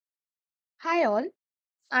Hi all,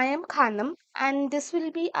 I am Khanam and this will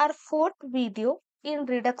be our fourth video in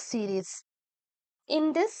Redux series.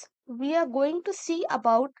 In this, we are going to see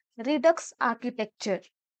about Redux architecture.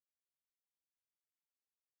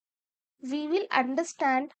 We will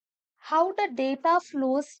understand how the data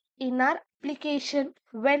flows in our application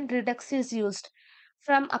when Redux is used.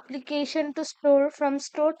 From application to store, from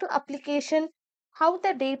store to application, how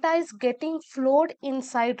the data is getting flowed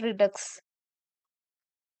inside Redux.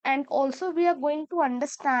 And also we are going to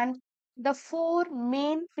understand the four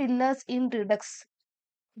main pillars in Redux.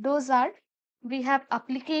 Those are we have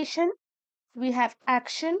application, we have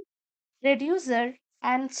action, reducer,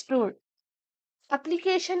 and store.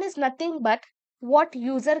 Application is nothing but what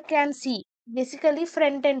user can see, basically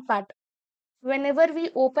front end part. Whenever we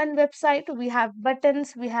open website, we have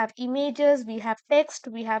buttons, we have images, we have text,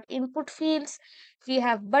 we have input fields, we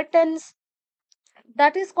have buttons.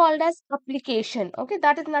 That is called as application. Okay,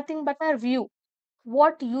 that is nothing but a view.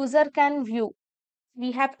 What user can view.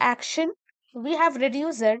 We have action, we have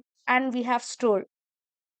reducer, and we have store.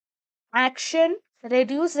 Action,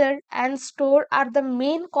 reducer, and store are the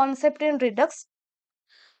main concept in Redux.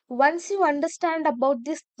 Once you understand about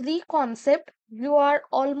these three concepts, you are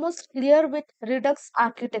almost clear with Redux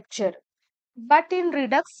architecture. But in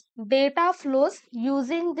Redux, data flows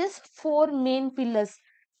using these four main pillars: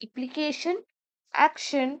 application,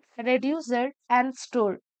 action, reducer, and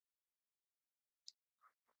store.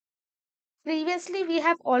 Previously, we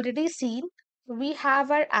have already seen we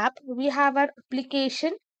have our app, we have our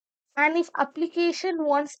application, and if application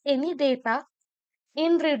wants any data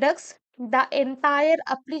in Redux, the entire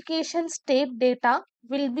application state data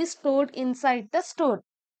will be stored inside the store.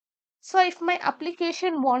 So if my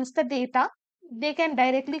application wants the data, they can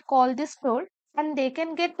directly call this store and they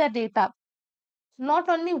can get the data. Not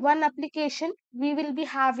only one application, we will be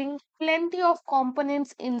having plenty of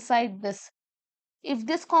components inside this. If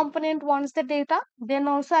this component wants the data, then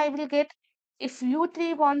also I will get. If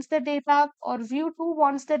view3 wants the data or view2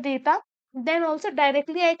 wants the data, then also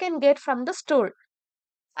directly I can get from the store.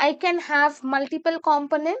 I can have multiple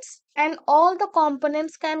components and all the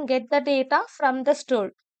components can get the data from the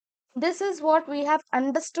store. This is what we have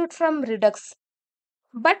understood from Redux.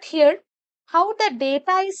 But here, how the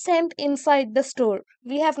data is sent inside the store,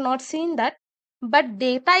 we have not seen that. But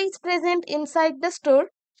data is present inside the store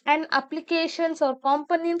and applications or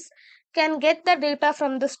components can get the data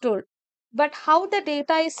from the store. But how the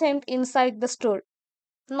data is sent inside the store?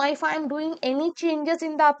 Now, if I am doing any changes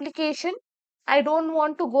in the application, I don't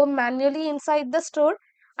want to go manually inside the store.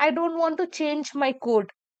 I don't want to change my code.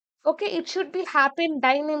 Okay, it should be happen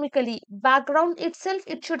dynamically. Background itself,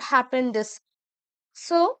 it should happen this.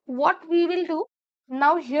 So what we will do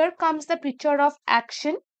now, here comes the picture of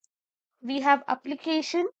action. We have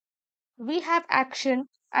application, we have action,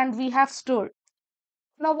 and we have store.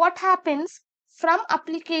 Now what happens from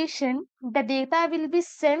application, the data will be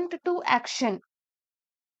sent to action.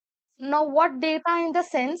 Now what data in the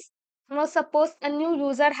sense, now suppose a new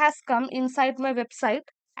user has come inside my website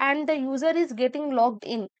and the user is getting logged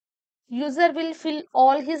in. User will fill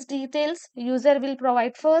all his details. User will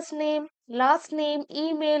provide first name, last name,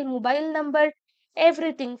 email, mobile number,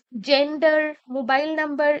 everything. Gender, mobile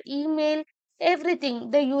number, email,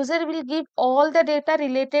 everything. The user will give all the data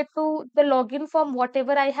related to the login form,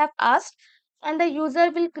 whatever I have asked, and the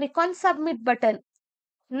user will click on submit button.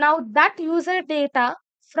 Now that user data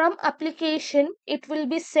from application, it will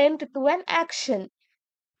be sent to an action.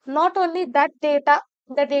 Not only that data,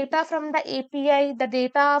 the data from the API, the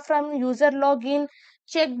data from user login,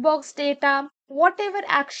 checkbox data, whatever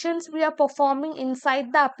actions we are performing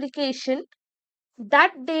inside the application,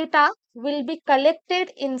 that data will be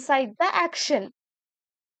collected inside the action.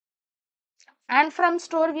 And from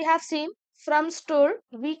store, we have seen from store,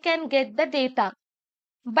 we can get the data.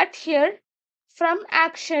 But here, from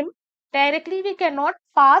action, directly we cannot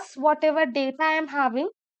pass whatever data I am having,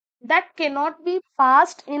 that cannot be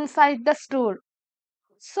passed inside the store.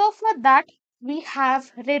 So for that, we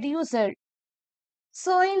have reducer.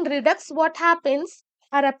 So in Redux, what happens?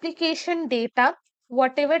 Our application data,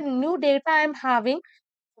 whatever new data I'm having,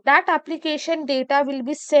 that application data will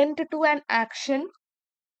be sent to an action.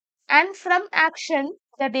 And from action,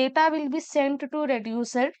 the data will be sent to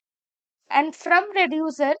reducer. And from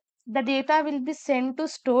reducer, the data will be sent to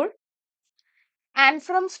store. And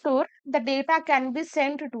from store, the data can be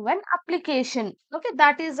sent to an application. Okay,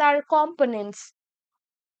 that is our components.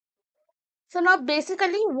 So now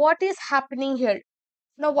basically what is happening here?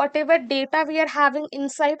 Now whatever data we are having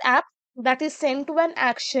inside app, that is sent to an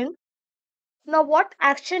action. Now what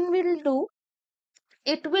action will do?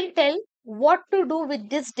 It will tell what to do with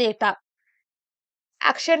this data.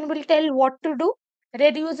 Action will tell what to do.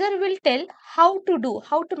 Reducer will tell how to do,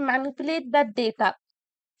 how to manipulate that data.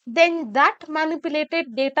 Then that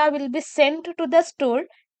manipulated data will be sent to the store,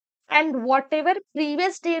 and whatever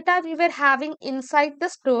previous data we were having inside the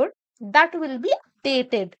store, that will be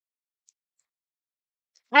updated.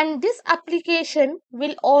 And this application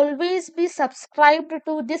will always be subscribed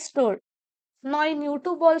to this store. Now in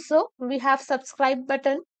YouTube also we have subscribe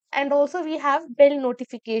button, and also we have bell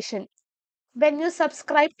notification. When you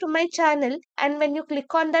subscribe to my channel and when you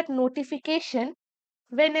click on that notification,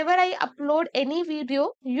 whenever I upload any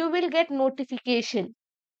video, you will get notification.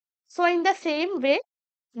 So in the same way,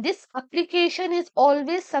 this application is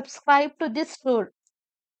always subscribed to this store.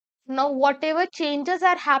 Now whatever changes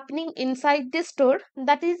are happening inside this store,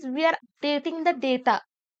 that is we are updating the data.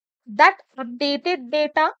 That updated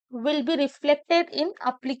data will be reflected in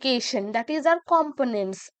application, that is our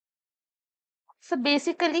components. So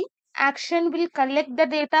basically, action will collect the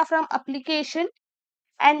data from application,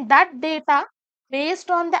 and that data, based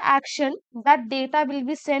on the action, that data will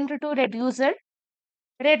be sent to reducer.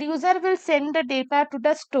 Reducer will send the data to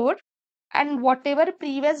the store, and whatever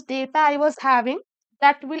previous data I was having,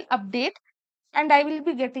 that will update, and I will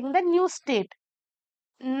be getting the new state.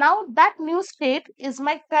 Now that new state is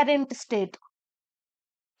my current state.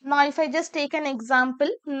 Now if I just take an example,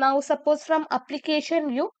 now suppose from application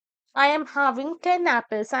view, I am having 10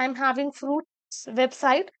 apples. I am having fruits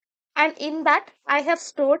website, and in that I have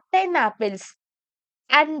stored 10 apples.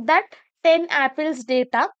 And that 10 apples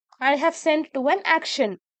data I have sent to an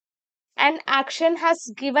action. And action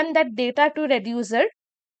has given that data to reducer.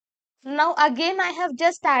 Now again I have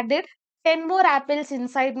just added 10 more apples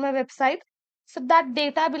inside my website. So that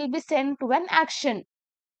data will be sent to an action.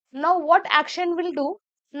 Now what action will do?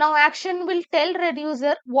 Now action will tell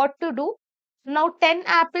reducer what to do. Now 10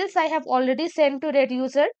 apples I have already sent to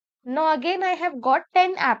reducer. Now again I have got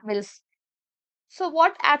 10 apples. So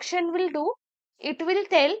what action will do? It will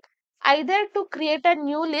tell either to create a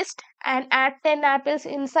new list and add 10 apples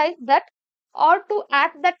inside that, or to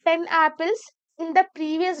add the 10 apples in the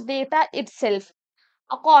previous data itself.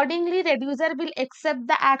 Accordingly, reducer will accept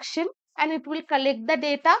the action and it will collect the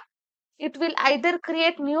data. It will either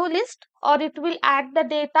create new list or it will add the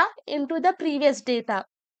data into the previous data,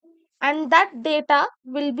 and that data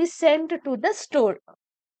will be sent to the store.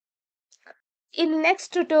 In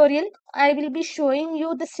next tutorial, I will be showing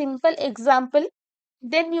you the simple example.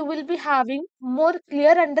 Then you will be having more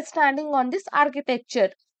clear understanding on this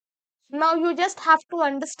architecture. Now you just have to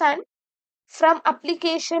understand, from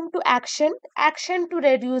application to action, action to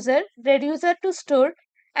reducer, reducer to store,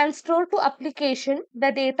 and store to application,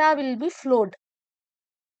 the data will be flowed.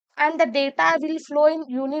 And the data will flow in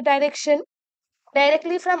unidirection.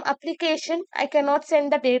 Directly from application, I cannot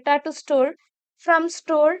send the data to store. From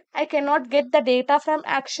store, I cannot get the data from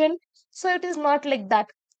action. So it is not like that.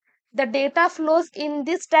 The data flows in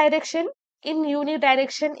this direction, in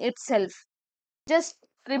unidirection itself. Just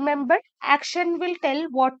remember, action will tell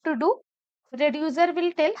what to do. Reducer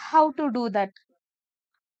will tell how to do that.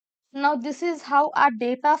 Now this is how our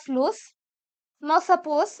data flows. Now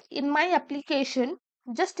suppose in my application,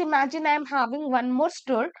 just imagine I am having one more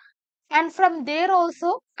store, and from there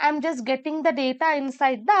also I am just getting the data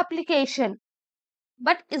inside the application.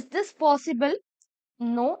 But is this possible?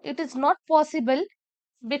 No, it is not possible,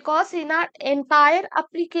 because in our entire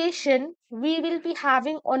application we will be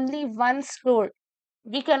having only one store.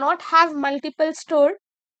 We cannot have multiple store.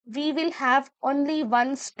 We will have only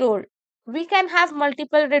one store. We can have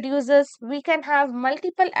multiple reducers. We can have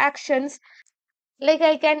multiple actions, like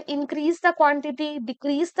I can increase the quantity,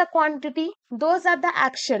 decrease the quantity. Those are the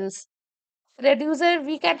actions. Reducer,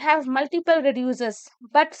 we can have multiple reducers,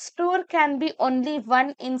 but store can be only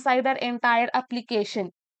one inside our entire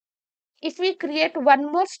application. If we create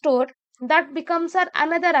one more store, that becomes our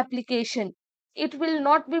another application. It will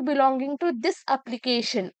not be belonging to this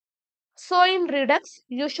application. So in Redux,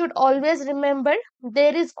 you should always remember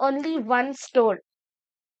there is only one store.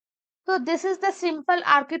 So this is the simple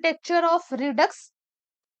architecture of Redux.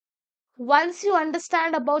 Once you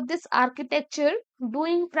understand about this architecture,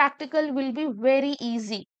 doing practical will be very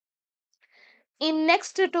easy. In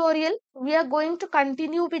next tutorial, we are going to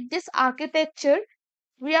continue with this architecture.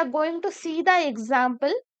 We are going to see the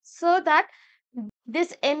example so that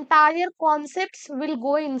this entire concepts will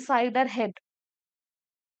go inside our head.